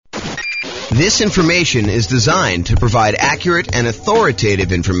This information is designed to provide accurate and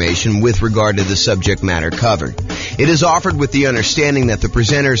authoritative information with regard to the subject matter covered. It is offered with the understanding that the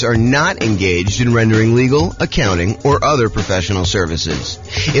presenters are not engaged in rendering legal, accounting, or other professional services.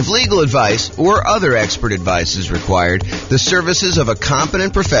 If legal advice or other expert advice is required, the services of a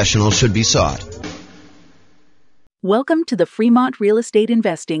competent professional should be sought. Welcome to the Fremont Real Estate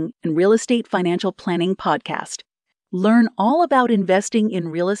Investing and Real Estate Financial Planning Podcast. Learn all about investing in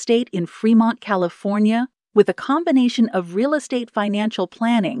real estate in Fremont, California, with a combination of real estate financial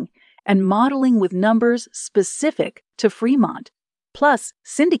planning and modeling with numbers specific to Fremont, plus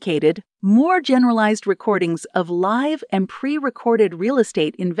syndicated, more generalized recordings of live and pre-recorded real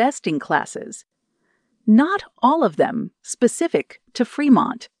estate investing classes. Not all of them specific to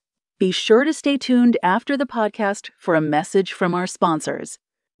Fremont. Be sure to stay tuned after the podcast for a message from our sponsors.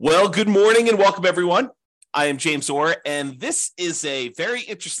 Well, good morning and welcome, everyone. I am James Orr, and this is a very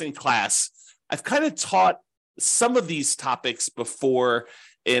interesting class. I've kind of taught some of these topics before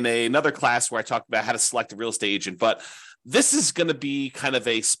in another class where I talked about how to select a real estate agent, but this is going to be kind of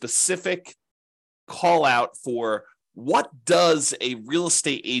a specific call out for what does a real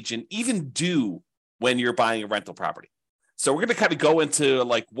estate agent even do when you're buying a rental property. So we're going to kind of go into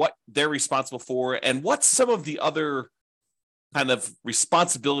like what they're responsible for and what some of the other kind of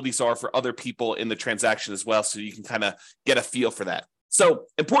responsibilities are for other people in the transaction as well, so you can kind of get a feel for that. So,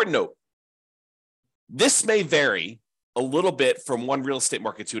 important note, this may vary a little bit from one real estate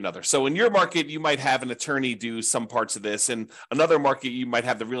market to another. So in your market, you might have an attorney do some parts of this. In another market, you might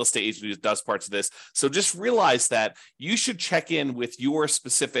have the real estate agent who does parts of this. So just realize that you should check in with your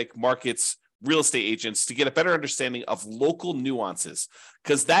specific market's real estate agents to get a better understanding of local nuances,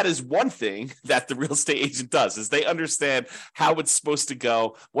 because that is one thing that the real estate agent does, is they understand how it's supposed to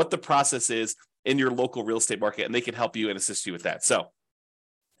go, what the process is in your local real estate market, and they can help you and assist you with that. So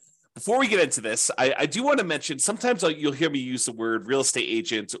before we get into this, I do want to mention, sometimes you'll hear me use the word real estate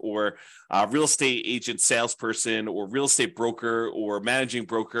agent or real estate agent salesperson or real estate broker or managing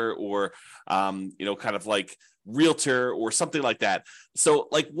broker or, kind of like realtor or something like that. So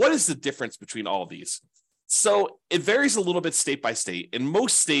like, what is the difference between all of these? So it varies a little bit state by state. In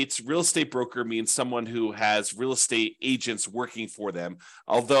most states, real estate broker means someone who has real estate agents working for them.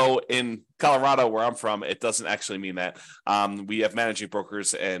 Although in Colorado, where I'm from, it doesn't actually mean that. We have managing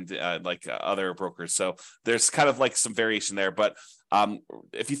brokers and other brokers. So there's kind of like some variation there. But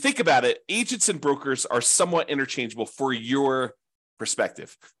if you think about it, agents and brokers are somewhat interchangeable for your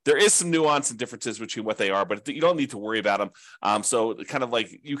perspective. There is some nuance and differences between what they are, but you don't need to worry about them. So kind of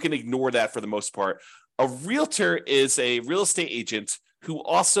like you can ignore that for the most part. A realtor is a real estate agent who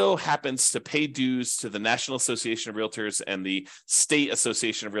also happens to pay dues to the National Association of Realtors and the State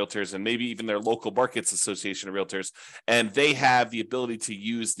Association of Realtors, and maybe even their local markets association of realtors. And they have the ability to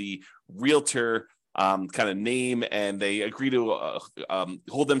use the realtor kind of name, and they agree to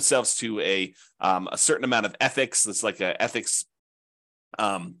hold themselves to a certain amount of ethics. It's like an ethics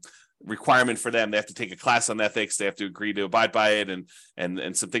requirement for them. They have to take a class on ethics. They have to agree to abide by it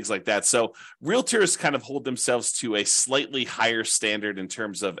and some things like that. So realtors kind of hold themselves to a slightly higher standard in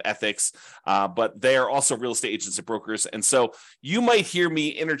terms of ethics, but they are also real estate agents and brokers. And so you might hear me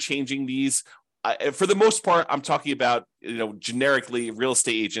interchanging these. For the most part, I'm talking about, generically real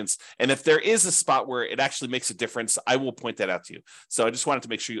estate agents. And if there is a spot where it actually makes a difference, I will point that out to you. So I just wanted to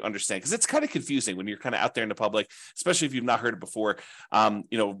make sure you understand, because it's kind of confusing when you're kind of out there in the public, especially if you've not heard it before.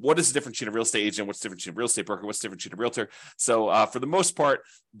 What is the difference between a real estate agent? What's the difference between a real estate broker? What's the difference between a realtor? So for the most part,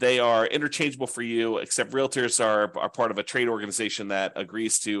 they are interchangeable for you, except realtors are part of a trade organization that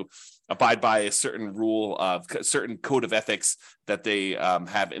agrees to abide by a certain rule, a certain code of ethics that they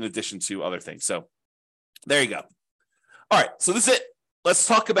have in addition to other things. So there you go. All right, so this is it. Let's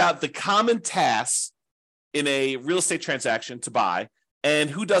talk about the common tasks in a real estate transaction to buy and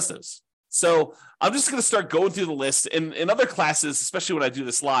who does those. So I'm just going to start going through the list. In other classes, especially when I do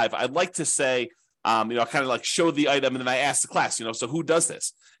this live, I'd like to say, I kind of like show the item and then I ask the class, so who does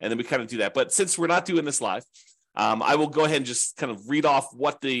this? And then we kind of do that. But since we're not doing this live, I will go ahead and just kind of read off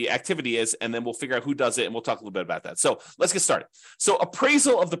what the activity is, and then we'll figure out who does it, and we'll talk a little bit about that. So let's get started. So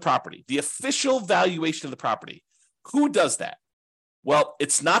appraisal of the property, the official valuation of the property. Who does that? Well,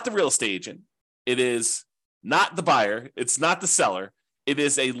 it's not the real estate agent. It is not the buyer. It's not the seller. It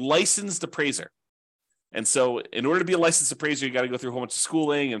is a licensed appraiser. And so in order to be a licensed appraiser, you got to go through a whole bunch of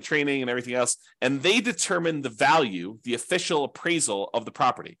schooling and training and everything else. And they determine the value, the official appraisal of the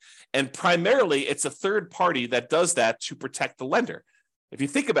property. And primarily, it's a third party that does that to protect the lender. If you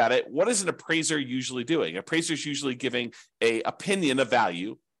think about it, what is an appraiser usually doing? Appraiser is usually giving an opinion of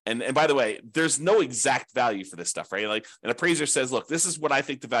value And by the way, there's no exact value for this stuff, right? Like an appraiser says, look, this is what I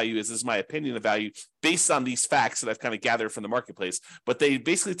think the value is. This is my opinion of value based on these facts that I've kind of gathered from the marketplace. But they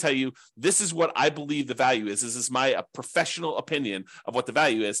basically tell you, this is what I believe the value is. This is my professional opinion of what the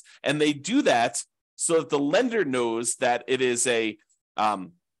value is. And they do that so that the lender knows that it is a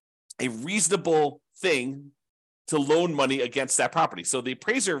reasonable thing to loan money against that property. So the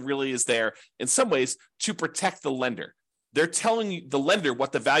appraiser really is there in some ways to protect the lender. They're telling the lender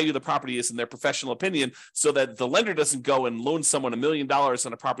what the value of the property is in their professional opinion, so that the lender doesn't go and loan someone $1 million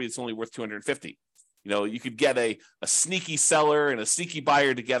on a property that's only worth $250,000. You could get a sneaky seller and a sneaky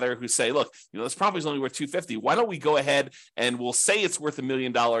buyer together who say, look, this property is only worth $250,000. Why don't we go ahead and we'll say it's worth $1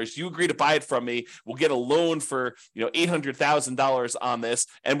 million. You agree to buy it from me. We'll get a loan for $800,000 on this,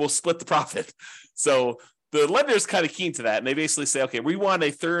 and we'll split the profit. So the lender is kind of keen to that. And they basically say, okay, we want a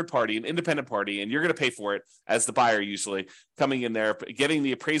third party, an independent party, and you're going to pay for it as the buyer, usually coming in there, getting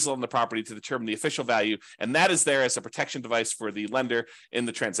the appraisal on the property to determine the official value. And that is there as a protection device for the lender in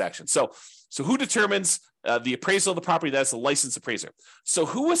the transaction. So who determines the appraisal of the property? That's a licensed appraiser. So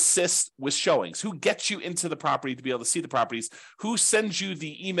who assists with showings? Who gets you into the property to be able to see the properties? Who sends you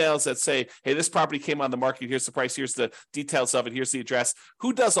the emails that say, hey, this property came on the market. Here's the price. Here's the details of it. Here's the address.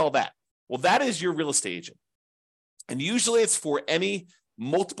 Who does all that? Well, that is your real estate agent. And usually it's for any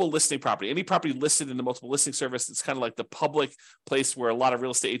multiple listing property, any property listed in the multiple listing service. It's kind of like the public place where a lot of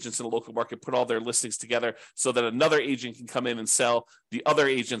real estate agents in the local market put all their listings together so that another agent can come in and sell the other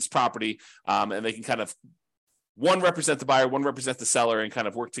agent's property. And they can kind of one represent the buyer, one represent the seller, and kind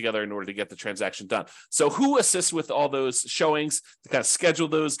of work together in order to get the transaction done. So who assists with all those showings to kind of schedule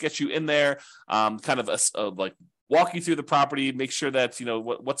those, get you in there, like walk you through the property, make sure that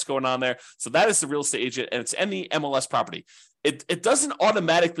what's going on there. So that is the real estate agent, and it's any MLS property. It doesn't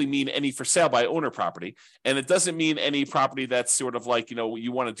automatically mean any for sale by owner property, and it doesn't mean any property that's sort of like what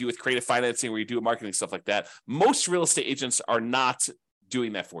you want to do with creative financing, where you do marketing, stuff like that. Most real estate agents are not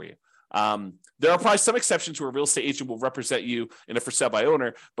doing that for you. There are probably some exceptions where a real estate agent will represent you in a for sale by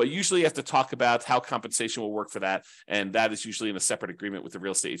owner, but usually you have to talk about how compensation will work for that, and that is usually in a separate agreement with the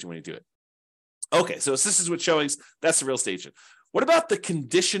real estate agent when you do it. Okay, so this is with showings. That's the real estate agent. What about the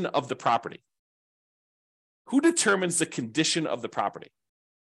condition of the property? Who determines the condition of the property?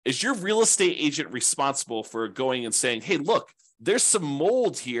 Is your real estate agent responsible for going and saying, hey, look, there's some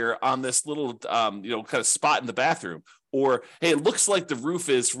mold here on this little, kind of spot in the bathroom, or, hey, it looks like the roof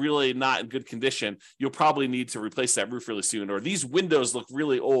is really not in good condition. You'll probably need to replace that roof really soon. Or these windows look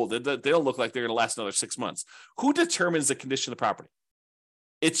really old. They'll look like they're going to last another 6 months. Who determines the condition of the property?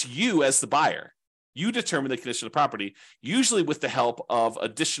 It's you as the buyer. You determine the condition of the property, usually with the help of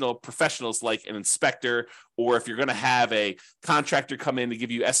additional professionals like an inspector, or if you're going to have a contractor come in to give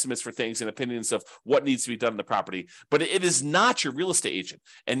you estimates for things and opinions of what needs to be done in the property. But it is not your real estate agent,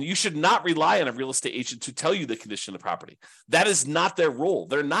 and you should not rely on a real estate agent to tell you the condition of the property. That is not their role.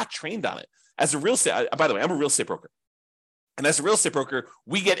 They're not trained on it. As a real estate, by the way, I'm a real estate broker. And as a real estate broker,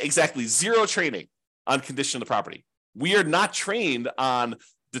 we get exactly zero training on condition of the property. We are not trained on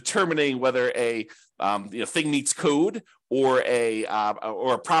determining whether a thing meets code, or a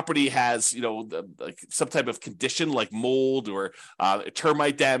property has like some type of condition like mold or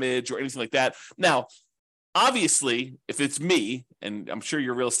termite damage or anything like that. Now, obviously, if it's me, and I'm sure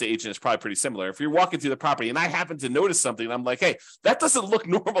your real estate agent is probably pretty similar, if you're walking through the property and I happen to notice something, and I'm like, hey, that doesn't look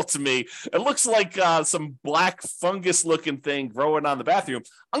normal to me. It looks like some black fungus looking thing growing on the bathroom.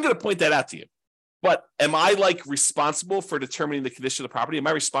 I'm going to point that out to you. But am I responsible for determining the condition of the property? Am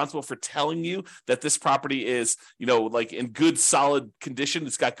I responsible for telling you that this property is, in good, solid condition?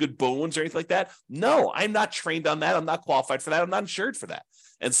 It's got good bones or anything like that? No, I'm not trained on that. I'm not qualified for that. I'm not insured for that.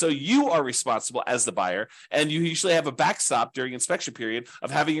 And so you are responsible as the buyer, and you usually have a backstop during inspection period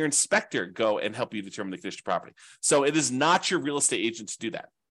of having your inspector go and help you determine the condition of the property. So it is not your real estate agent to do that.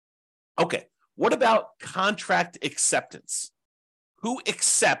 Okay, what about contract acceptance? Who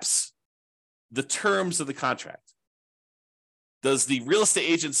accepts the terms of the contract? Does the real estate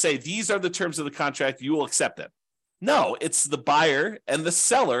agent say, these are the terms of the contract, you will accept them? No, it's the buyer and the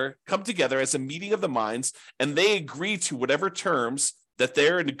seller come together as a meeting of the minds, and they agree to whatever terms that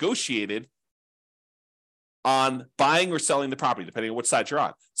they're negotiated on buying or selling the property, depending on which side you're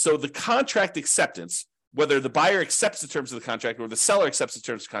on. So the contract acceptance, whether the buyer accepts the terms of the contract or the seller accepts the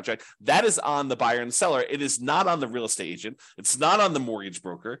terms of the contract, that is on the buyer and the seller. It is not on the real estate agent. It's not on the mortgage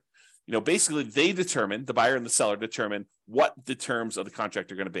broker. Basically, the buyer and the seller determine what the terms of the contract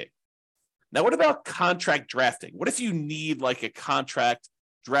are going to be. Now, what about contract drafting? What if you need a contract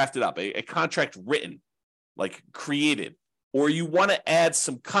drafted up, a contract written, created, or you want to add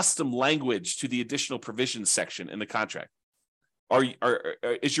some custom language to the additional provisions section in the contract?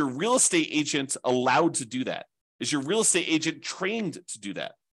 Is your real estate agent allowed to do that? Is your real estate agent trained to do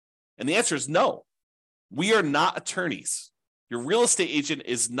that? And the answer is no. We are not attorneys. Your real estate agent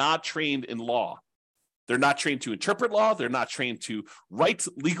is not trained in law. They're not trained to interpret law. They're not trained to write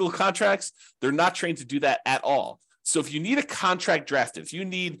legal contracts. They're not trained to do that at all. So if you need a contract drafted, if you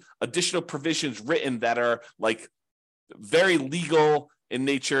need additional provisions written that are like very legal in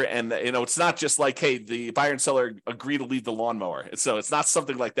nature, and it's not just like, hey, the buyer and seller agree to leave the lawnmower. So it's not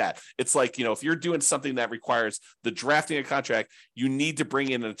something like that. It's like, if you're doing something that requires the drafting of a contract, you need to bring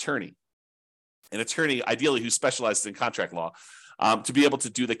in an attorney ideally who specializes in contract law, to be able to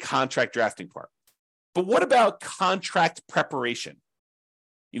do the contract drafting part. But what about contract preparation?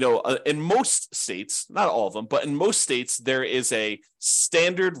 In most states, not all of them, but in most states, there is a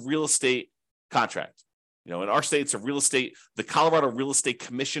standard real estate contract. In our state, it's the Colorado Real Estate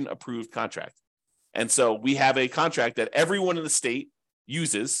Commission approved contract. And so we have a contract that everyone in the state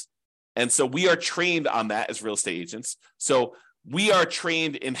uses. And so we are trained on that as real estate agents. So we are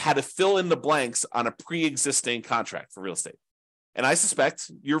trained in how to fill in the blanks on a pre-existing contract for real estate. And I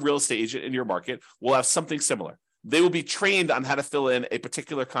suspect your real estate agent in your market will have something similar. They will be trained on how to fill in a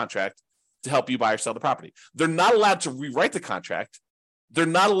particular contract to help you buy or sell the property. They're not allowed to rewrite the contract. They're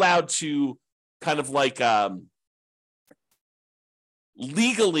not allowed to kind of like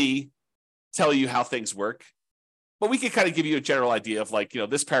legally tell you how things work. But we can kind of give you a general idea of like,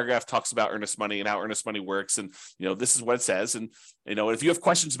 this paragraph talks about earnest money and how earnest money works. And, this is what it says. And, if you have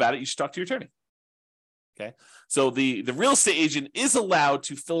questions about it, you should talk to your attorney. Okay. So the real estate agent is allowed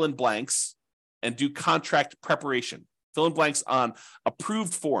to fill in blanks and do contract preparation, fill in blanks on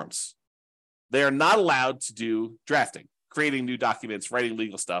approved forms. They are not allowed to do drafting, creating new documents, writing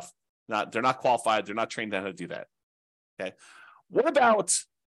legal stuff. They're not qualified. They're not trained on how to do that. Okay. What about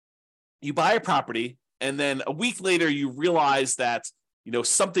you buy a property and then a week later you realize that,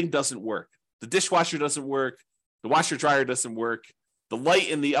 something doesn't work. The dishwasher doesn't work. The washer dryer doesn't work. The light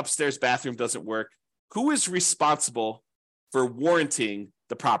in the upstairs bathroom doesn't work. Who is responsible for warranting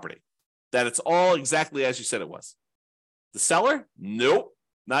the property? That it's all exactly as you said it was. The seller? Nope,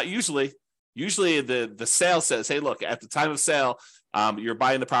 not usually. Usually the sale says, hey, look, at the time of sale, you're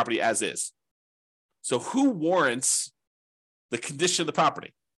buying the property as is. So who warrants the condition of the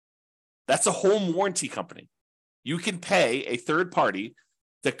property? That's a home warranty company. You can pay a third party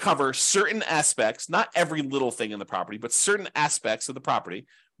to cover certain aspects, not every little thing in the property, but certain aspects of the property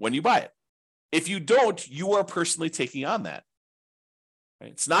when you buy it. If you don't, you are personally taking on that.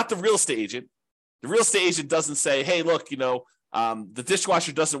 Right? It's not the real estate agent. The real estate agent doesn't say, hey, look, the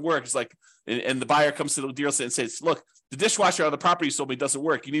dishwasher doesn't work. It's like, and the buyer comes to the deal and says, look, the dishwasher on the property you sold me doesn't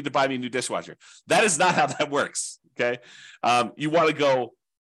work. You need to buy me a new dishwasher. That is not how that works. Okay. You want to go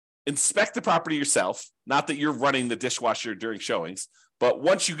inspect the property yourself. Not that you're running the dishwasher during showings, but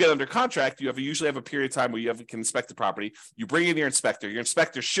once you get under contract, you usually have a period of time where can inspect the property. You bring in your inspector. Your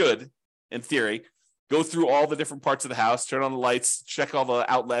inspector should, in theory, go through all the different parts of the house, turn on the lights, check all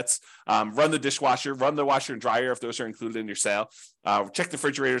the outlets, run the dishwasher, run the washer and dryer if those are included in your sale, check the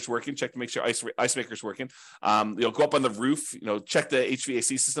refrigerator's working, check to make sure ice maker's working, go up on the roof, check the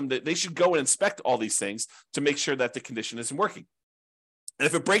HVAC system. They should go and inspect all these things to make sure that the condition isn't working. And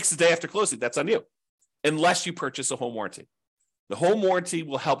if it breaks the day after closing, that's on you, unless you purchase a home warranty. The home warranty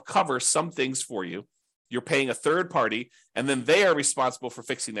will help cover some things for you. You're paying a third party, and then they are responsible for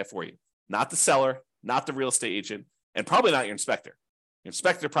fixing that for you. Not the seller, not the real estate agent, and probably not your inspector. Your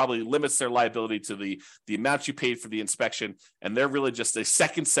inspector probably limits their liability to the amount you paid for the inspection, and they're really just a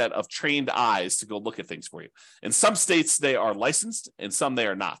second set of trained eyes to go look at things for you. In some states, they are licensed, and some they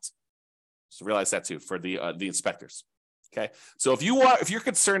are not. So realize that too for the inspectors. Okay, so if you're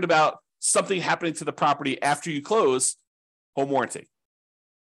concerned about something happening to the property after you close, home warranty.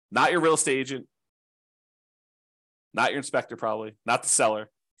 Not your real estate agent, not your inspector, probably not the seller.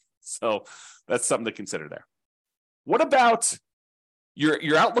 So that's something to consider there. What about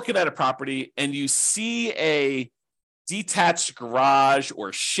you're out looking at a property and you see a detached garage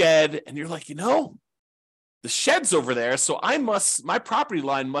or shed, and you're like, the shed's over there, so my property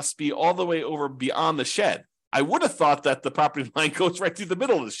line must be all the way over beyond the shed. I would have thought that the property line goes right through the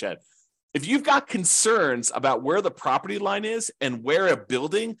middle of the shed. If you've got concerns about where the property line is and where a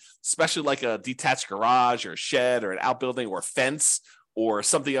building, especially like a detached garage or a shed or an outbuilding or a fence or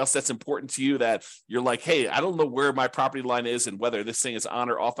something else that's important to you, that you're like, hey, I don't know where my property line is and whether this thing is on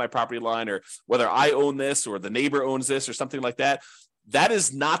or off my property line, or whether I own this or the neighbor owns this or something like that. That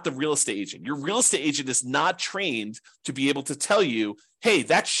is not the real estate agent. Your real estate agent is not trained to be able to tell you, hey,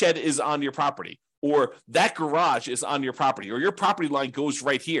 that shed is on your property, or that garage is on your property, or your property line goes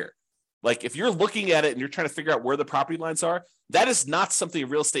right here. Like if you're looking at it and you're trying to figure out where the property lines are, that is not something a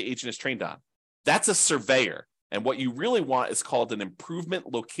real estate agent is trained on. That's a surveyor. And what you really want is called an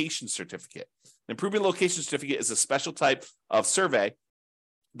improvement location certificate. An improvement location certificate is a special type of survey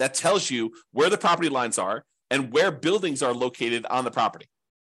that tells you where the property lines are and where buildings are located on the property.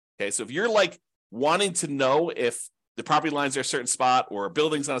 Okay, so if you're like wanting to know if the property lines are a certain spot or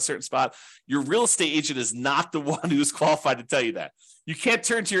buildings on a certain spot, your real estate agent is not the one who's qualified to tell you that. You can't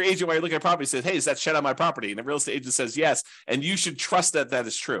turn to your agent while you're looking at property and say, hey, is that shed on my property? And the real estate agent says yes, and you should trust that that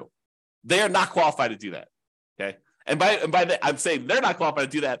is true. They are not qualified to do that. Okay. And by that, I'm saying they're not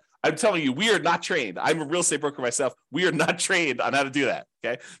qualified to do that. I'm telling you, we are not trained. I'm a real estate broker myself. We are not trained on how to do that.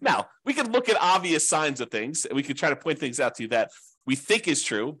 Okay. Now, we can look at obvious signs of things and we can try to point things out to you that we think is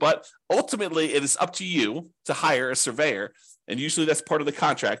true, but ultimately it is up to you to hire a surveyor. And usually that's part of the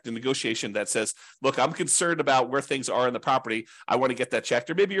contract, the negotiation that says, look, I'm concerned about where things are in the property. I want to get that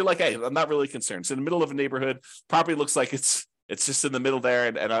checked. Or maybe you're like, hey, I'm not really concerned. It's in the middle of a neighborhood. Property looks like it's just in the middle there.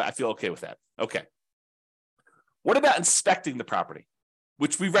 And I feel okay with that. Okay. What about inspecting the property?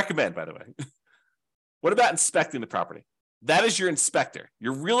 Which we recommend, by the way. What about inspecting the property? That is your inspector.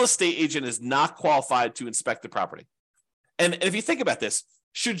 Your real estate agent is not qualified to inspect the property. And if you think about this,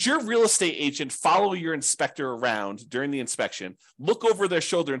 should your real estate agent follow your inspector around during the inspection, look over their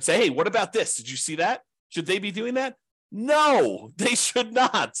shoulder and say, hey, what about this? Did you see that? Should they be doing that? No, they should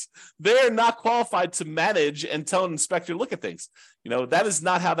not. They're not qualified to manage and tell an inspector to look at things. That is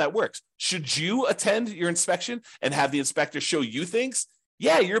not how that works. Should you attend your inspection and have the inspector show you things?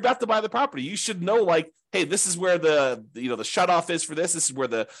 Yeah, you're about to buy the property. You should know, like, hey, this is where the shutoff is for this. This is where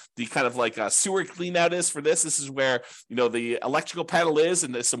the kind of like sewer clean out is for this. This is where, the electrical panel is,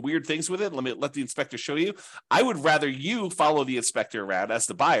 and there's some weird things with it. Let the inspector show you. I would rather you follow the inspector around as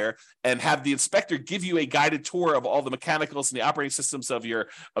the buyer and have the inspector give you a guided tour of all the mechanicals and the operating systems of your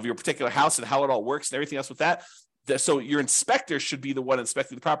particular house and how it all works and everything else with that. So your inspector should be the one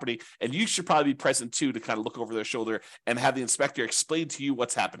inspecting the property, and you should probably be present too to kind of look over their shoulder and have the inspector explain to you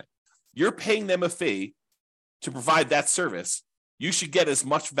what's happening. You're paying them a fee to provide that service. You should get as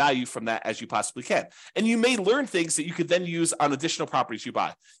much value from that as you possibly can. And you may learn things that you could then use on additional properties you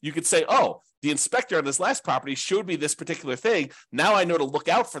buy. You could say, oh, the inspector on this last property showed me this particular thing. Now I know to look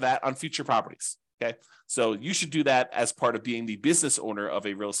out for that on future properties. Okay. So you should do that as part of being the business owner of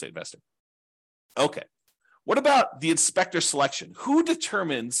a real estate investor. Okay. What about the inspector selection? Who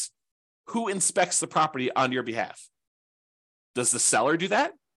determines who inspects the property on your behalf? Does the seller do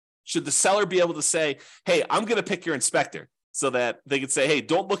that? Should the seller be able to say, hey, I'm going to pick your inspector, so that they could say, hey,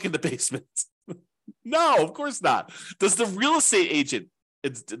 don't look in the basement? No, of course not. Does the real estate agent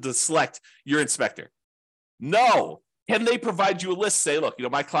select your inspector? No. Can they provide you a list? Say, look,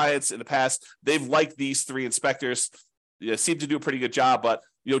 my clients in the past, they've liked these 3 inspectors, seem to do a pretty good job, but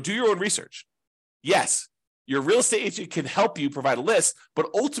do your own research. Yes. Your real estate agent can help you provide a list, but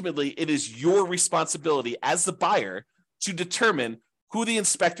ultimately it is your responsibility as the buyer to determine who the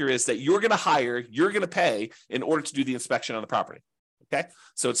inspector is that you're going to hire, you're going to pay in order to do the inspection on the property. Okay?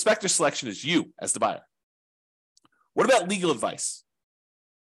 So inspector selection is you as the buyer. What about legal advice?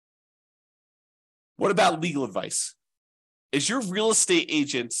 What about legal advice? Is your real estate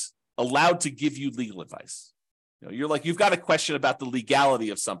agent allowed to give you legal advice? You're like, you've got a question about the legality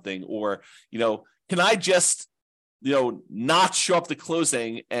of something, or, can I just, not show up to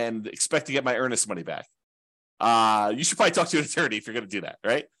closing and expect to get my earnest money back? You should probably talk to an attorney if you're going to do that,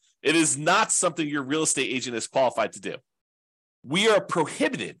 right? It is not something your real estate agent is qualified to do. We are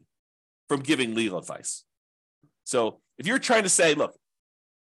prohibited from giving legal advice. So if you're trying to say, look,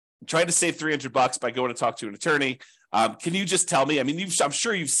 I'm trying to save $300 by going to talk to an attorney, can you just tell me? I mean, I'm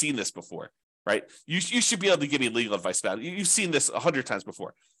sure you've seen this before, right? You should be able to give me legal advice about it. You've seen this 100 times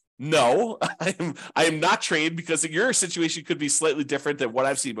before. No, I am not trained, because your situation could be slightly different than what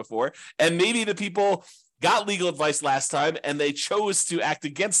I've seen before. And maybe the people got legal advice last time and they chose to act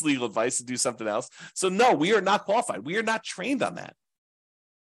against legal advice and do something else. So no, we are not qualified. We are not trained on that.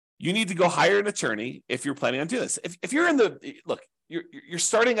 You need to go hire an attorney if you're planning on doing this. If you're you're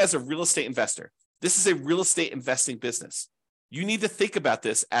starting as a real estate investor. This is a real estate investing business. You need to think about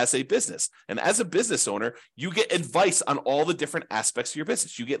this as a business. And as a business owner, you get advice on all the different aspects of your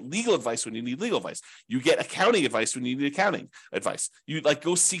business. You get legal advice when you need legal advice. You get accounting advice when you need accounting advice. You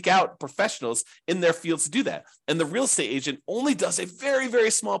go seek out professionals in their fields to do that. And the real estate agent only does a very,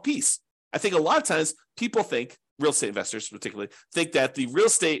 very small piece. I think a lot of times people think, real estate investors particularly, think that the real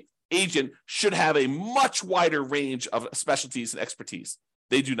estate agent should have a much wider range of specialties and expertise.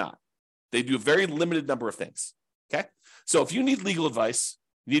 They do not. They do a very limited number of things. Okay. So if you need legal advice,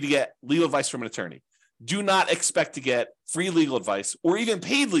 you need to get legal advice from an attorney. do not expect to get free legal advice or even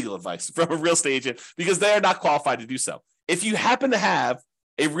paid legal advice from a real estate agent because they are not qualified to do so. If you happen to have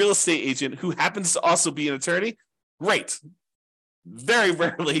a real estate agent who happens to also be an attorney, great. Very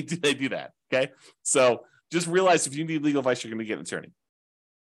rarely do they do that, okay? So just realize if you need legal advice, you're going to get an attorney.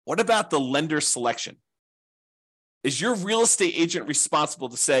 What about the lender selection? Is your real estate agent responsible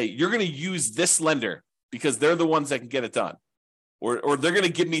to say, you're going to use this lender because they're the ones that can get it done? Or they're going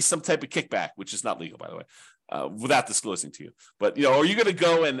to give me some type of kickback, which is not legal, by the way, without disclosing to you. But, are you going to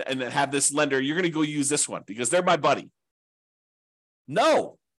go and have this lender, you're going to go use this one because they're my buddy?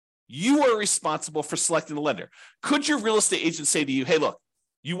 No, you are responsible for selecting the lender. Could your real estate agent say to you, hey, look,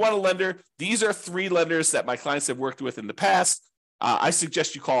 you want a lender? These are 3 lenders that my clients have worked with in the past. I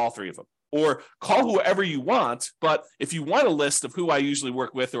suggest you call all 3 of them. Or call whoever you want, but if you want a list of who I usually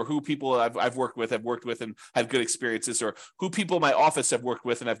work with or who people I've worked with and had good experiences, or who people in my office have worked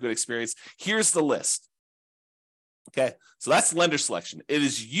with and have good experience, here's the list. Okay, so that's lender selection. It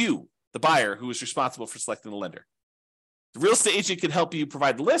is you, the buyer, who is responsible for selecting the lender. The real estate agent can help you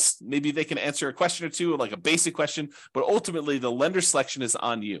provide the list. Maybe they can answer a question or two, like a basic question, but ultimately the lender selection is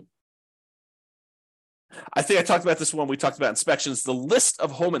on you. I think I talked about this when we talked about inspections, the list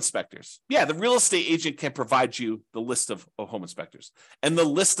of home inspectors. Yeah, the real estate agent can provide you the list of home inspectors and the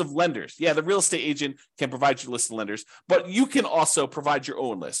list of lenders. Yeah, the real estate agent can provide you a list of lenders, but you can also provide your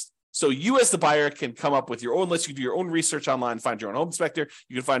own list. So you as the buyer can come up with your own list. You do your own research online, find your own home inspector.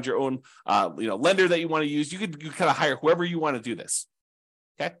 You can find your own lender that you want to use. You kind of hire whoever you want to do this.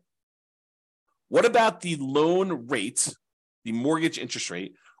 Okay. What about the loan rate, the mortgage interest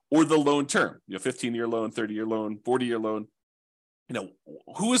rate, or the loan term, 15-year loan, 30-year loan, 40-year loan?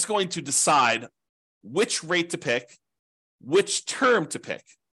 Who is going to decide which rate to pick, which term to pick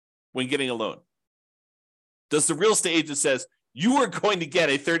when getting a loan? Does the real estate agent says, you are going to get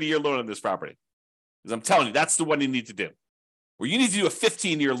a 30-year loan on this property? Because I'm telling you, that's the one you need to do. Or you need to do a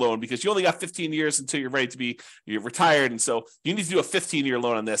 15-year loan because you only got 15 years until you're retired. And so you need to do a 15-year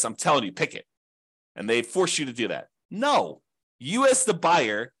loan on this. I'm telling you, pick it. And they force you to do that. No, you as the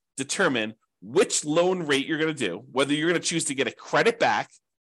buyer determine which loan rate you're going to do, whether you're going to choose to get a credit back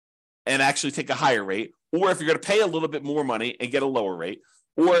and actually take a higher rate, or if you're going to pay a little bit more money and get a lower rate,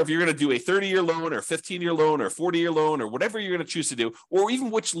 or if you're going to do a 30-year loan or 15-year loan or 40-year loan or whatever you're going to choose to do, or even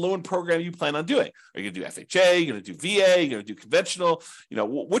which loan program you plan on doing. Are you going to do FHA? You're going to do VA? You're going to do conventional?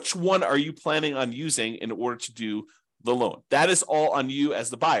 Which one are you planning on using in order to do the loan? That is all on you as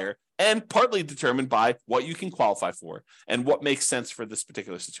the buyer, and partly determined by what you can qualify for and what makes sense for this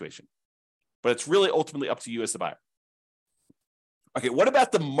particular situation. But it's really ultimately up to you as the buyer. Okay, what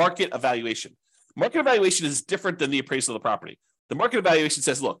about the market evaluation? Market evaluation is different than the appraisal of the property. The market evaluation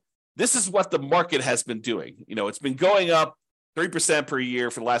says, look, this is what the market has been doing. It's been going up 3% per year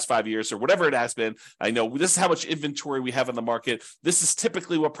for the last 5 years or whatever it has been. I know this is how much inventory we have in the market. This is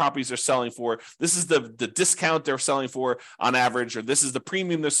typically what properties are selling for. This is the discount they're selling for on average, or this is the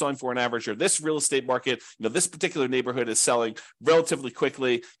premium they're selling for on average, or this real estate market, this particular neighborhood is selling relatively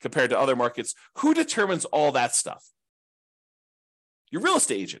quickly compared to other markets. Who determines all that stuff? Your real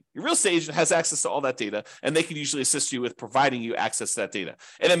estate agent. Your real estate agent has access to all that data, and they can usually assist you with providing you access to that data.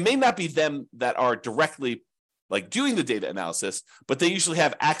 And it may not be them that are directly doing the data analysis, but they usually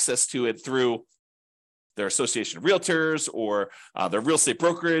have access to it through their association of realtors or their real estate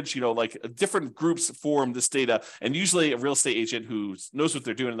brokerage. Different groups form this data, and usually a real estate agent who knows what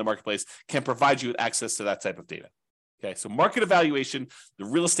they're doing in the marketplace can provide you with access to that type of data. Okay, so market evaluation, the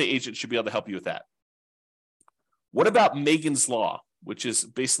real estate agent should be able to help you with that. What about Megan's Law, which is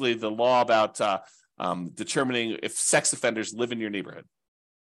basically the law about determining if sex offenders live in your neighborhood?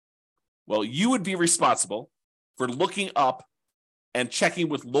 Well, you would be responsible for looking up and checking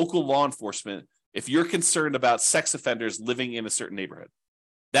with local law enforcement if you're concerned about sex offenders living in a certain neighborhood.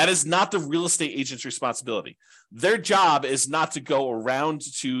 That is not the real estate agent's responsibility. Their job is not to go around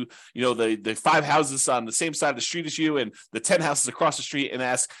to the 5 houses on the same side of the street as you and the 10 houses across the street and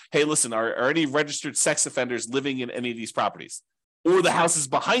ask, hey, listen, are any registered sex offenders living in any of these properties? Or the houses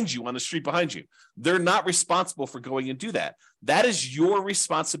behind you, on the street behind you. They're not responsible for going and do that. That is your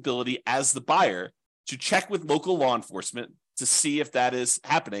responsibility as the buyer to check with local law enforcement to see if that is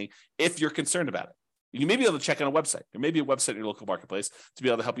happening, if you're concerned about it. You may be able to check on a website. There may be a website in your local marketplace to be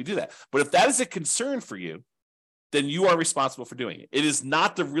able to help you do that. But if that is a concern for you, then you are responsible for doing it. It is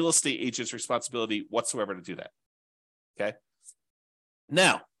not the real estate agent's responsibility whatsoever to do that. Okay?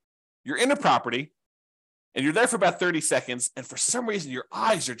 Now, you're in a property, and you're there for about 30 seconds, and for some reason, your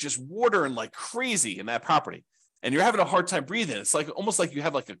eyes are just watering like crazy in that property. and you're having a hard time breathing. It's like almost like you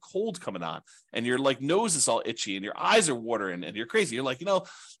have like a cold coming on, and your like nose is all itchy and your eyes are watering and you're crazy. You're like,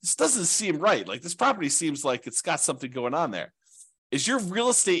 this doesn't seem right. Like this property seems like it's got something going on there. Is your real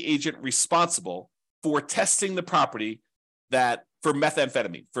estate agent responsible for testing the property for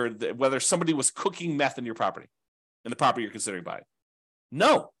methamphetamine, whether somebody was cooking meth in your property, in the property you're considering buying?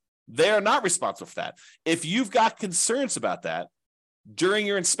 No, they are not responsible for that. If you've got concerns about that during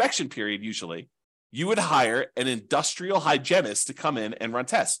your inspection period, usually you would hire an industrial hygienist to come in and run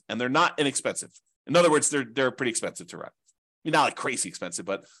tests, and they're not inexpensive. In other words, they're pretty expensive to run. Not like crazy expensive,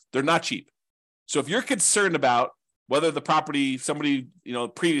 but they're not cheap. So if you're concerned about whether the property, somebody,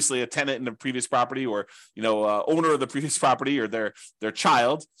 previously a tenant in the previous property, or, owner of the previous property, or their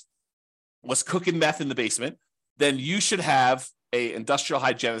child was cooking meth in the basement, then you should have a industrial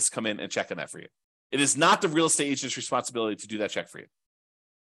hygienist come in and check on that for you. It is not the real estate agent's responsibility to do that check for you.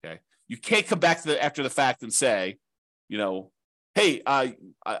 Okay. You can't come back after the fact and say, hey,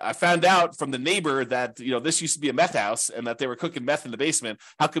 I found out from the neighbor that, this used to be a meth house and that they were cooking meth in the basement.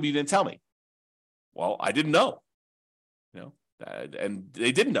 How come you didn't tell me? Well, I didn't know. And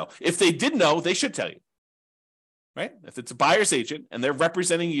they didn't know. If they did know, they should tell you, right? If it's a buyer's agent and they're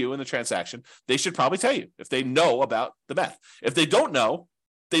representing you in the transaction, they should probably tell you if they know about the meth. If they don't know,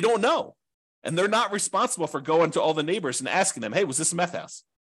 they don't know. And they're not responsible for going to all the neighbors and asking them, hey, was this a meth house?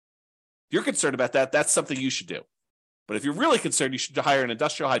 If you're concerned about that, that's something you should do. But if you're really concerned, you should hire an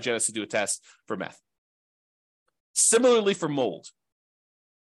industrial hygienist to do a test for meth. Similarly for mold.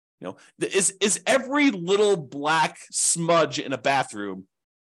 Is every little black smudge in a bathroom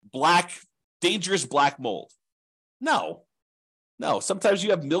dangerous black mold? No. Sometimes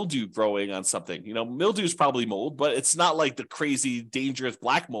you have mildew growing on something. Mildew is probably mold, but it's not like the crazy dangerous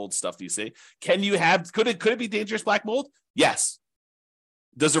black mold stuff you see. Could it be dangerous black mold? Yes.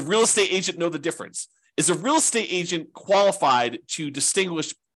 Does a real estate agent know the difference? Is a real estate agent qualified to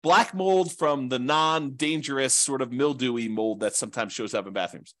distinguish black mold from the non-dangerous sort of mildewy mold that sometimes shows up in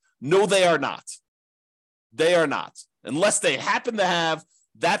bathrooms? No, they are not. They are not. Unless they happen to have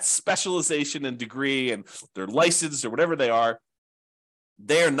that specialization and degree and they're licensed or whatever they are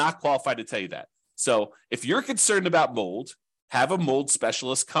not qualified to tell you that. So if you're concerned about mold, have a mold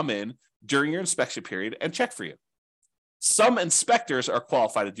specialist come in during your inspection period and check for you. Some inspectors are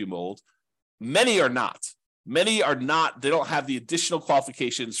qualified to do mold. Many are not. Many are not. They don't have the additional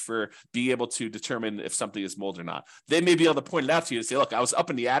qualifications for being able to determine if something is mold or not. They may be able to point it out to you and say, look, I was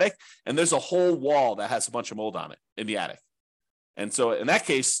up in the attic and there's a whole wall that has a bunch of mold on it in the attic. And so in that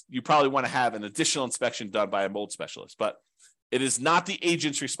case, you probably want to have an additional inspection done by a mold specialist. But it is not the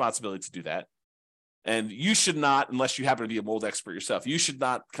agent's responsibility to do that. And you should not, unless you happen to be a mold expert yourself, you should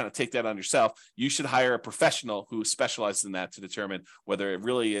not kind of take that on yourself. You should hire a professional who specializes in that to determine whether it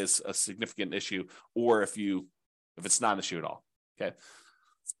really is a significant issue or if it's not an issue at all. Okay.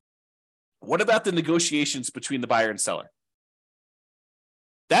 What about the negotiations between the buyer and seller?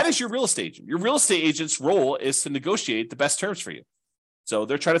 That is your real estate agent. Your real estate agent's role is to negotiate the best terms for you. So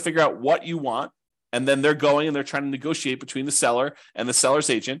they're trying to figure out what you want, and then they're trying to negotiate between the seller and the seller's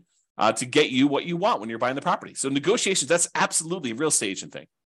agent to get you what you want when you're buying the property. So negotiations, that's absolutely a real estate agent thing.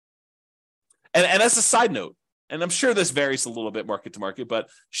 And as a side note, and I'm sure this varies a little bit market to market, but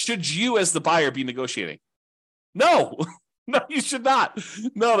should you as the buyer be negotiating? No, no, you should not.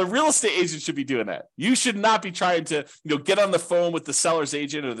 No, the real estate agent should be doing that. You should not be trying to get on the phone with the seller's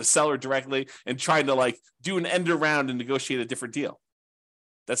agent or the seller directly and trying to do an end around and negotiate a different deal.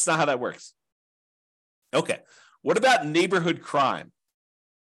 That's not how that works. Okay. What about neighborhood crime?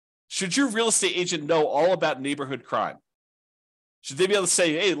 Should your real estate agent know all about neighborhood crime? Should they be able to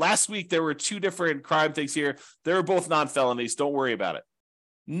say, hey, last week there were 2 different crime things here. They were both non-felonies. Don't worry about it.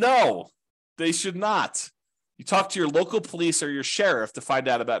 No, they should not. You talk to your local police or your sheriff to find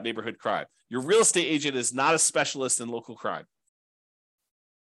out about neighborhood crime. Your real estate agent is not a specialist in local crime.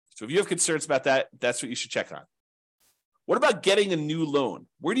 So if you have concerns about that, that's what you should check on. What about getting a new loan?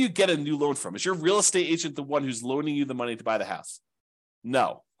 Where do you get a new loan from? Is your real estate agent the one who's loaning you the money to buy the house? No,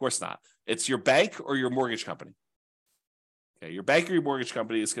 of course not. It's your bank or your mortgage company. Okay, your bank or your mortgage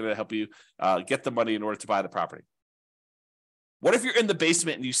company is going to help you get the money in order to buy the property. What if you're in the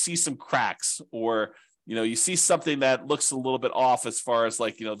basement and you see some cracks, or you see something that looks a little bit off as far as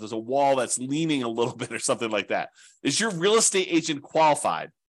there's a wall that's leaning a little bit or something like that? Is your real estate agent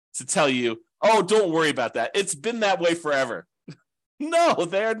qualified to tell you, oh, don't worry about that, it's been that way forever? No,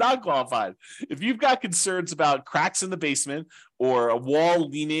 they are not qualified. If you've got concerns about cracks in the basement or a wall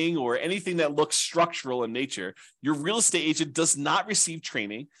leaning or anything that looks structural in nature, your real estate agent does not receive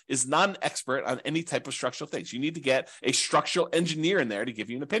training, is not an expert on any type of structural things. You need to get a structural engineer in there to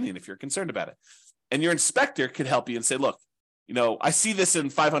give you an opinion if you're concerned about it. And your inspector could help you and say, look, I see this in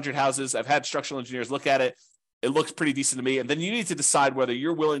 500 houses. I've had structural engineers look at it. It looks pretty decent to me. And then you need to decide whether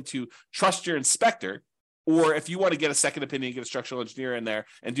you're willing to trust your inspector, or if you want to get a second opinion, get a structural engineer in there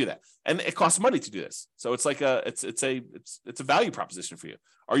and do that. And it costs money to do this. So it's like it's a value proposition for you.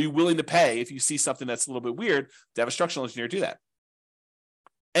 Are you willing to pay, if you see something that's a little bit weird, to have a structural engineer do that?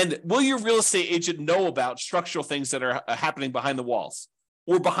 And will your real estate agent know about structural things that are happening behind the walls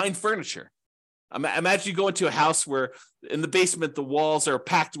or behind furniture? Imagine you go into a house where in the basement, the walls are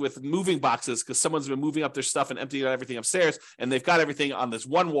packed with moving boxes because someone's been moving up their stuff and emptying out everything upstairs, and they've got everything on this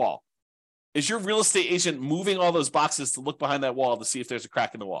one wall. Is your real estate agent moving all those boxes to look behind that wall to see if there's a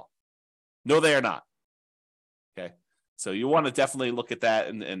crack in the wall? No, they are not. Okay. So you want to definitely look at that.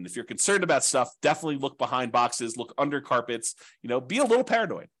 And if you're concerned about stuff, definitely look behind boxes, look under carpets, be a little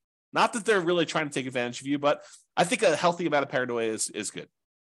paranoid. Not that they're really trying to take advantage of you, but I think a healthy amount of paranoia is good.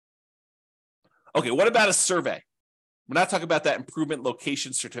 Okay, what about a survey? We're not talking about that improvement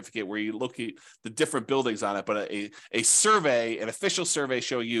location certificate where you locate the different buildings on it, but a survey, an official survey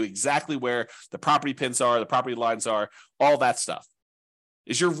showing you exactly where the property pins are, the property lines are, all that stuff.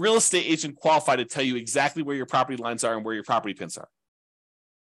 Is your real estate agent qualified to tell you exactly where your property lines are and where your property pins are?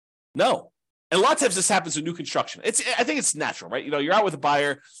 No. And a lot of times this happens with new construction. I think it's natural, right? You're out with a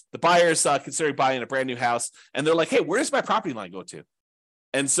buyer. The buyer is considering buying a brand new house, and they're like, hey, where does my property line go to?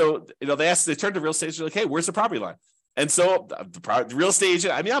 And so, they turn to real estate agents, like, hey, where's the property line? And so the real estate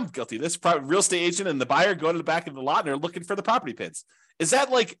agent, I'm guilty of this, real estate agent and the buyer go to the back of the lot and they're looking for the property pins. Is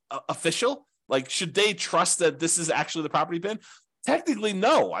that like official? Like, should they trust that this is actually the property pin? Technically,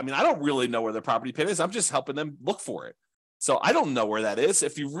 no. I don't really know where the property pin is. I'm just helping them look for it. So I don't know where that is.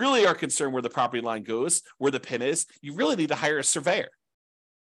 If you really are concerned where the property line goes, where the pin is, you really need to hire a surveyor.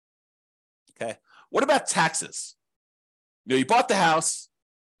 Okay. What about taxes? You bought the house.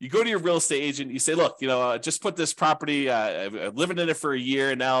 You go to your real estate agent, you say, look, just put this property, I'm living in it for a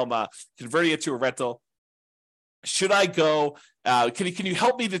year, and now I'm converting it to a rental. Should I go? Can you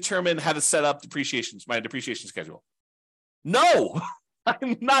help me determine how to set up my depreciation schedule? No, I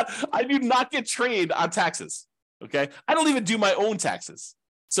do not get trained on taxes. Okay. I don't even do my own taxes.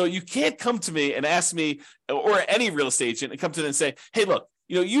 So you can't come to me and ask me, or any real estate agent, and come to them and say, hey, look,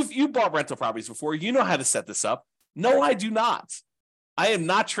 you bought rental properties before. You know how to set this up. No, I do not. I am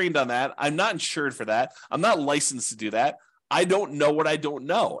not trained on that. I'm not insured for that. I'm not licensed to do that. I don't know what I don't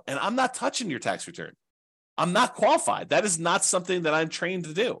know. And I'm not touching your tax return. I'm not qualified. That is not something that I'm trained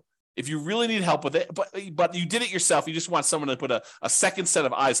to do. If you really need help with it, but you did it yourself, you just want someone to put a second set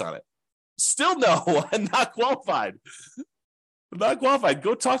of eyes on it. Still no, I'm not qualified. I'm not qualified.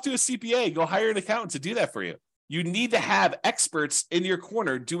 Go talk to a CPA. Go hire an accountant to do that for you. You need to have experts in your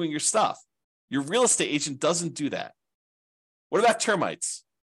corner doing your stuff. Your real estate agent doesn't do that. What about termites?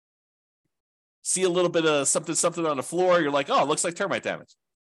 See a little bit of something on the floor. You're like, oh, it looks like termite damage.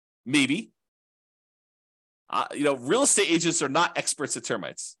 Maybe. Real estate agents are not experts at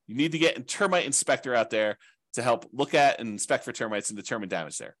termites. You need to get a termite inspector out there to help look at and inspect for termites and determine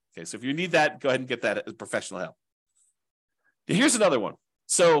damage there. Okay, so if you need that, go ahead and get that as professional help. Okay, here's another one.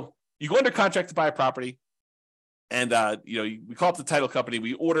 So you go under contract to buy a property. And, we call up the title company.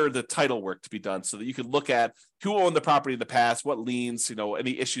 We order the title work to be done so that you can look at who owned the property in the past, what liens,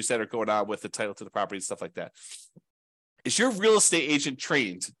 any issues that are going on with the title to the property and stuff like that. Is your real estate agent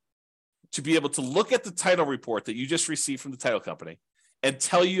trained to be able to look at the title report that you just received from the title company and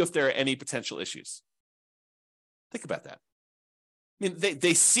tell you if there are any potential issues? Think about that.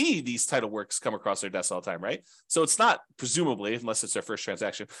 They see these title works come across their desk all the time, right? So it's not, presumably, unless it's their first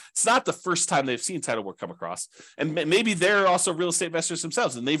transaction, it's not the first time they've seen title work come across. And maybe they're also real estate investors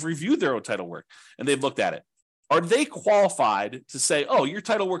themselves, and they've reviewed their own title work, and they've looked at it. Are they qualified to say, oh, your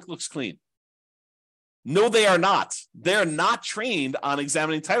title work looks clean? No, they are not. They're not trained on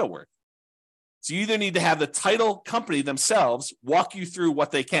examining title work. So you either need to have the title company themselves walk you through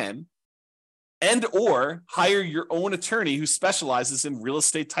what they can, and or hire your own attorney who specializes in real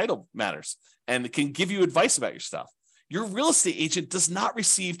estate title matters and can give you advice about your stuff. Your real estate agent does not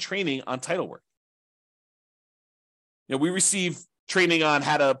receive training on title work. We receive training on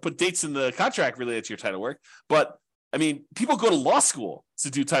how to put dates in the contract related to your title work, but people go to law school to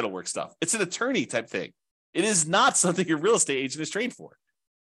do title work stuff. It's an attorney type thing. It is not something your real estate agent is trained for.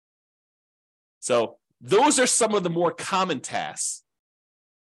 So those are some of the more common tasks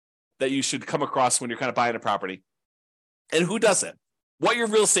that you should come across when you're kind of buying a property. And who doesn't? What your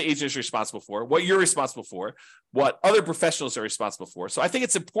real estate agent is responsible for, what you're responsible for, what other professionals are responsible for. So I think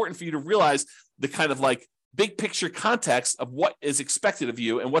it's important for you to realize the kind of like big picture context of what is expected of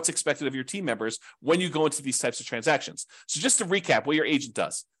you and what's expected of your team members when you go into these types of transactions. So just to recap what your agent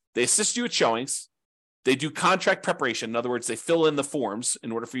does. They assist you at showings. They do contract preparation. In other words, they fill in the forms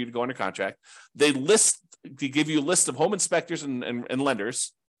in order for you to go under contract. They give you a list of home inspectors and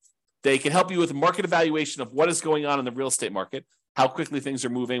lenders. They can help you with market evaluation of what is going on in the real estate market, how quickly things are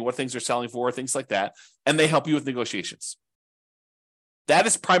moving, what things are selling for, things like that. And they help you with negotiations. That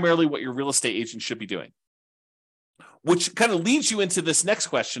is primarily what your real estate agent should be doing, which kind of leads you into this next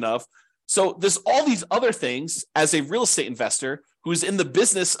question of, so there's all these other things as a real estate investor who's in the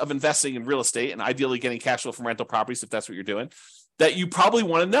business of investing in real estate and ideally getting cash flow from rental properties, if that's what you're doing, that you probably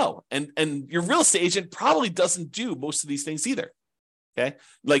want to know. And your real estate agent probably doesn't do most of these things either. Okay.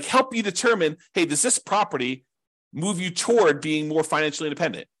 Like help you determine, hey, does this property move you toward being more financially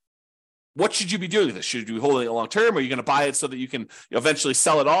independent? What should you be doing with this? Should you be holding it long term? Are you going to buy it so that you can eventually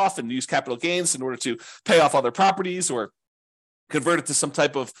sell it off and use capital gains in order to pay off other properties, or convert it to some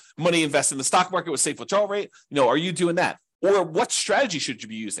type of money invest in the stock market with safe withdrawal rate? Are you doing that? Or what strategy should you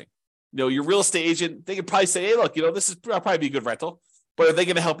be using? Your real estate agent, they could probably say, hey, look, this is probably be a good rental. But are they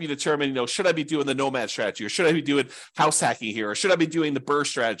going to help you determine, should I be doing the nomad strategy, or should I be doing house hacking here, or should I be doing the BRRRR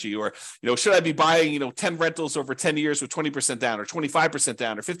strategy, or should I be buying 10 rentals over 10 years with 20% down, or 25%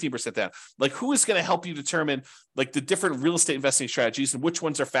 down, or 15% down? Like, who is going to help you determine like the different real estate investing strategies and which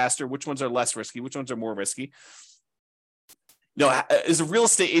ones are faster, which ones are less risky, which ones are more risky? Is a real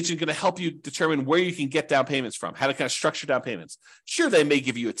estate agent going to help you determine where you can get down payments from, how to kind of structure down payments? Sure, they may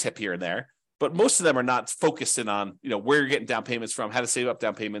give you a tip here and there, but most of them are not focused in on, where you're getting down payments from, how to save up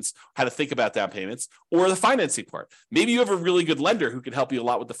down payments, how to think about down payments, or the financing part. Maybe you have a really good lender who can help you a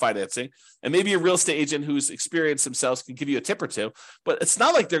lot with the financing, and maybe a real estate agent who's experienced themselves can give you a tip or two, but it's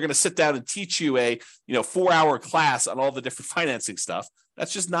not like they're going to sit down and teach you a, 4-hour class on all the different financing stuff.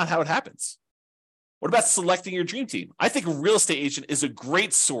 That's just not how it happens. What about selecting your dream team? I think a real estate agent is a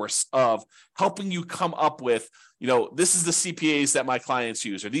great source of helping you come up with, this is the CPAs that my clients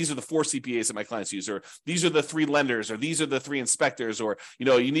use, or these are the 4 CPAs that my clients use, or these are the 3 lenders, or these are the 3 inspectors, or,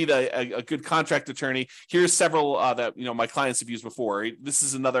 you need a good contract attorney. Here's several that, my clients have used before. This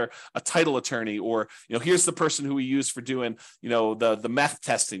is a title attorney, or, here's the person who we use for doing, the meth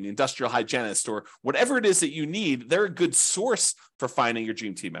testing, the industrial hygienist, or whatever it is that you need. They're a good source for finding your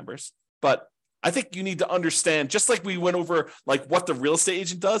dream team members. But I think you need to understand, just like we went over like what the real estate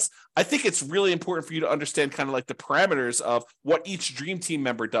agent does, I think it's really important for you to understand kind of like the parameters of what each dream team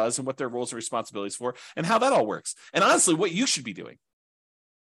member does and what their roles and responsibilities for, and how that all works. And honestly, what you should be doing,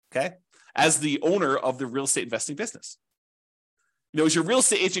 okay, as the owner of the real estate investing business. Is your real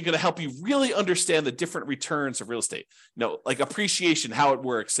estate agent going to help you really understand the different returns of real estate? Like appreciation, how it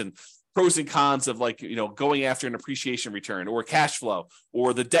works, and pros and cons of going after an appreciation return, or cash flow,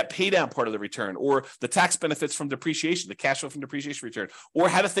 or the debt pay down part of the return, or the tax benefits from depreciation, the cash flow from depreciation return, or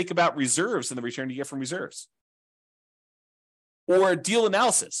how to think about reserves and the return you get from reserves, or deal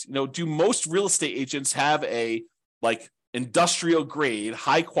analysis. Do most real estate agents have a industrial grade,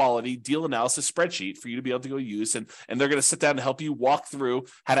 high quality deal analysis spreadsheet for you to be able to go use? And they're going to sit down and help you walk through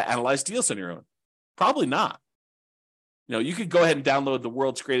how to analyze deals on your own? Probably not. You could go ahead and download the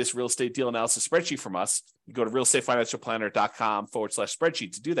world's greatest real estate deal analysis spreadsheet from us. You go to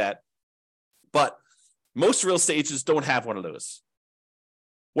realestatefinancialplanner.com/spreadsheet to do that. But most real estate agents don't have one of those.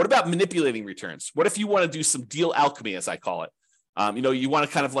 What about manipulating returns? What if you want to do some deal alchemy, as I call it? You want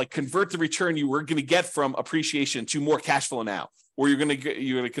to kind of convert the return you were going to get from appreciation to more cash flow now, or you're going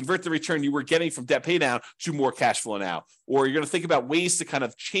to convert the return you were getting from debt pay down to more cash flow now, or you're going to think about ways to kind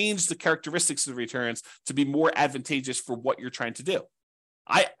of change the characteristics of the returns to be more advantageous for what you're trying to do.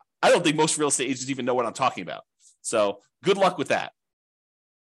 I don't think most real estate agents even know what I'm talking about. So good luck with that.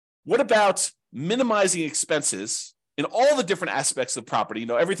 What about minimizing expenses in all the different aspects of property?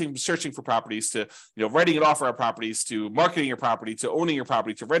 Everything from searching for properties to, writing an offer on properties, to marketing your property, to owning your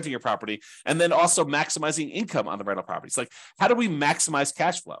property, to renting your property, and then also maximizing income on the rental properties. Like, how do we maximize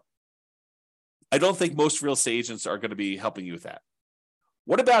cash flow? I don't think most real estate agents are going to be helping you with that.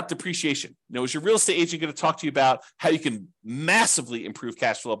 What about depreciation? Is your real estate agent going to talk to you about how you can massively improve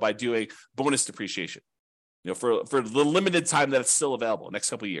cash flow by doing bonus depreciation? For the limited time that it's still available, next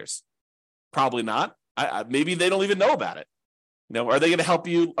couple of years? Probably not. Maybe they don't even know about it. Are they going to help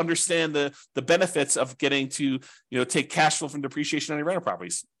you understand the benefits of getting to, take cash flow from depreciation on your rental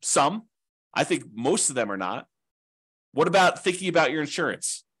properties? Some. I think most of them are not. What about thinking about your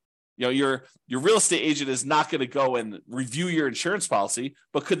insurance? Your real estate agent is not going to go and review your insurance policy,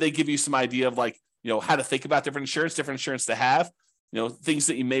 but could they give you some idea of how to think about different insurance to have, things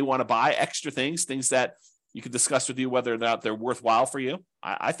that you may want to buy, extra things that you could discuss with you whether or not they're worthwhile for you?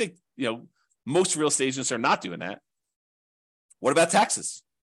 I think, most real estate agents are not doing that. What about taxes?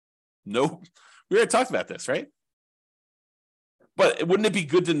 No, we already talked about this, right? But wouldn't it be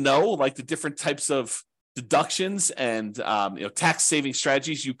good to know the different types of deductions and tax saving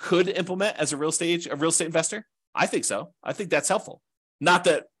strategies you could implement as a real estate investor? I think so. I think that's helpful. Not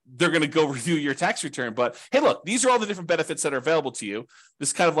that they're going to go review your tax return, but hey, look, these are all the different benefits that are available to you.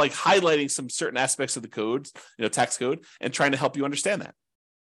 This kind of like highlighting some certain aspects of the code, tax code, and trying to help you understand that.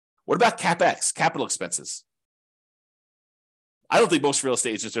 What about CapEx, capital expenses? I don't think most real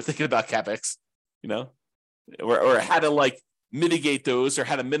estate agents are thinking about CapEx, or how to like mitigate those, or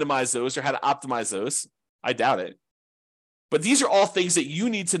how to minimize those, or how to optimize those. I doubt it. But these are all things that you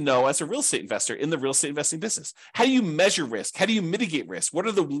need to know as a real estate investor in the real estate investing business. How do you measure risk? How do you mitigate risk? What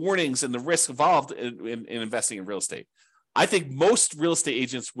are the warnings and the risks involved in investing in real estate? I think most real estate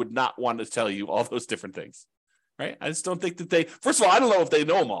agents would not want to tell you all those different things, right? I just don't think that first of all, I don't know if they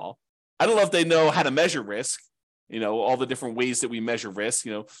know them all. I don't know if they know how to measure risk. All the different ways that we measure risk,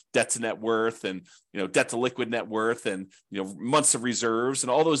 debt to net worth and, debt to liquid net worth and, months of reserves and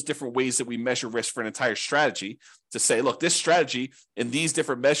all those different ways that we measure risk for an entire strategy to say, look, this strategy in these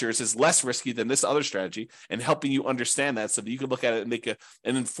different measures is less risky than this other strategy, and helping you understand that so that you can look at it and make an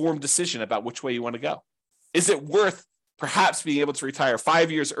informed decision about which way you want to go. Is it worth perhaps being able to retire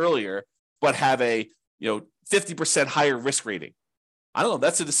 5 years earlier, but have a, 50% higher risk rating? I don't know.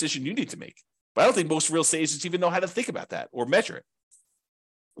 That's a decision you need to make. But I don't think most real estate agents even know how to think about that or measure it.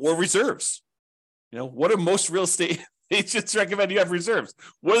 Or reserves. What do most real estate agents recommend you have reserves?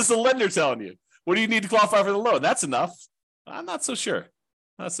 What is the lender telling you? What do you need to qualify for the loan? That's enough. I'm not so sure.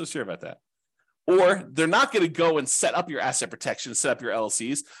 Not so sure about that. Or they're not going to go and set up your asset protection, set up your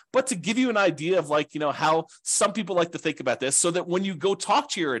LLCs, but to give you an idea of how some people like to think about this, so that when you go talk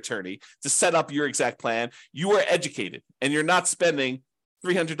to your attorney to set up your exact plan, you are educated and you're not spending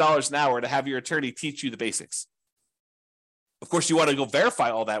 $300 an hour to have your attorney teach you the basics. Of course, you want to go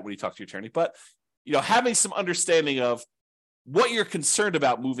verify all that when you talk to your attorney, but having some understanding of what you're concerned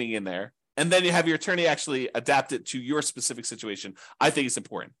about moving in there, and then you have your attorney actually adapt it to your specific situation, I think is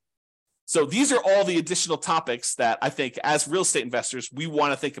important. So these are all the additional topics that I think as real estate investors, we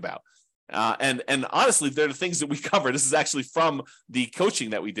want to think about. And honestly, they're the things that we cover. This is actually from the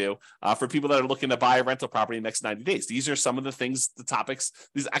coaching that we do for people that are looking to buy a rental property in the next 90 days. These are some of the things, the topics.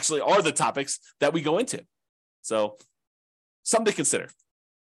 These actually are the topics that we go into. So something to consider.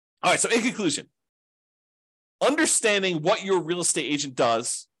 All right. So in conclusion, understanding what your real estate agent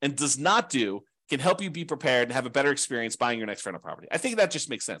does and does not do can help you be prepared and have a better experience buying your next rental property. I think that just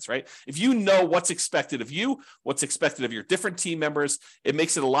makes sense, right? If you know what's expected of you, what's expected of your different team members, it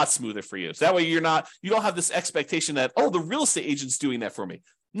makes it a lot smoother for you. So that way you don't have this expectation that, the real estate agent's doing that for me.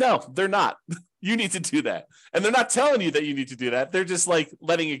 No, they're not. You need to do that. And they're not telling you that you need to do that. They're just like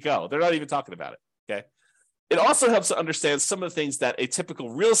letting it go. They're not even talking about it. Okay. It also helps to understand some of the things that a typical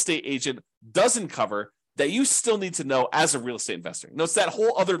real estate agent doesn't cover that you still need to know as a real estate investor. It's that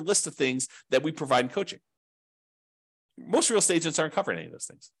whole other list of things that we provide in coaching. Most real estate agents aren't covering any of those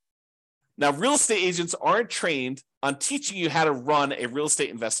things. Now, real estate agents aren't trained on teaching you how to run a real estate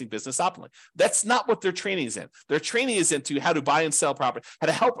investing business optimally. That's not what their training is in. Their training is into how to buy and sell property, how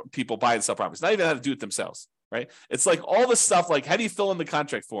to help people buy and sell properties, not even how to do it themselves, right? It's like all this stuff, like how do you fill in the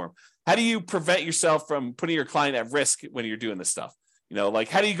contract form? How do you prevent yourself from putting your client at risk when you're doing this stuff? Like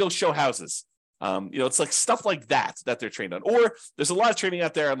how do you go show houses? It's like stuff like that they're trained on. Or there's a lot of training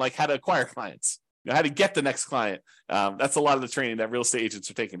out there on like how to acquire clients, how to get the next client. That's a lot of the training that real estate agents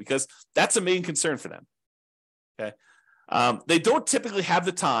are taking because that's a main concern for them. Okay. They don't typically have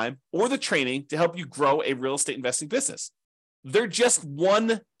the time or the training to help you grow a real estate investing business. They're just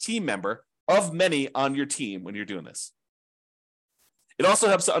one team member of many on your team when you're doing this. It also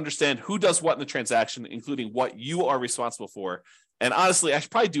helps to understand who does what in the transaction, including what you are responsible for. And honestly, I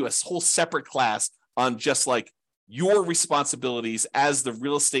should probably do a whole separate class on just like your responsibilities as the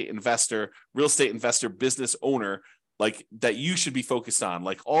real estate investor business owner, like that you should be focused on,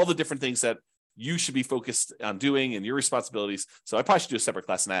 like all the different things that you should be focused on doing and your responsibilities. So I probably should do a separate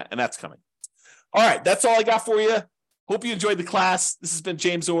class on that, and that's coming. All right, that's all I got for you. Hope you enjoyed the class. This has been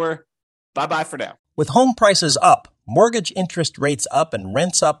James Orr. Bye-bye for now. With home prices up, mortgage interest rates up, and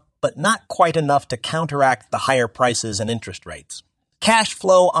rents up, but not quite enough to counteract the higher prices and interest rates. Cash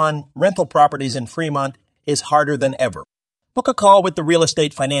flow on rental properties in Fremont is harder than ever. Book a call with the Real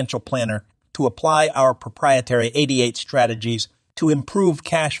Estate Financial Planner to apply our proprietary 88 strategies to improve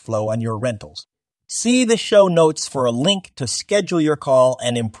cash flow on your rentals. See the show notes for a link to schedule your call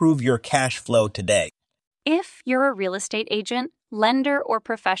and improve your cash flow today. If you're a real estate agent, lender, or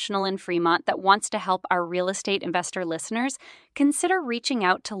professional in Fremont that wants to help our real estate investor listeners, consider reaching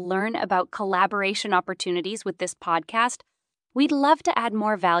out to learn about collaboration opportunities with this podcast. We'd love to add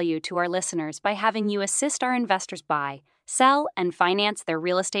more value to our listeners by having you assist our investors buy, sell, and finance their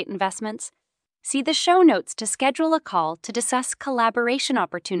real estate investments. See the show notes to schedule a call to discuss collaboration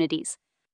opportunities.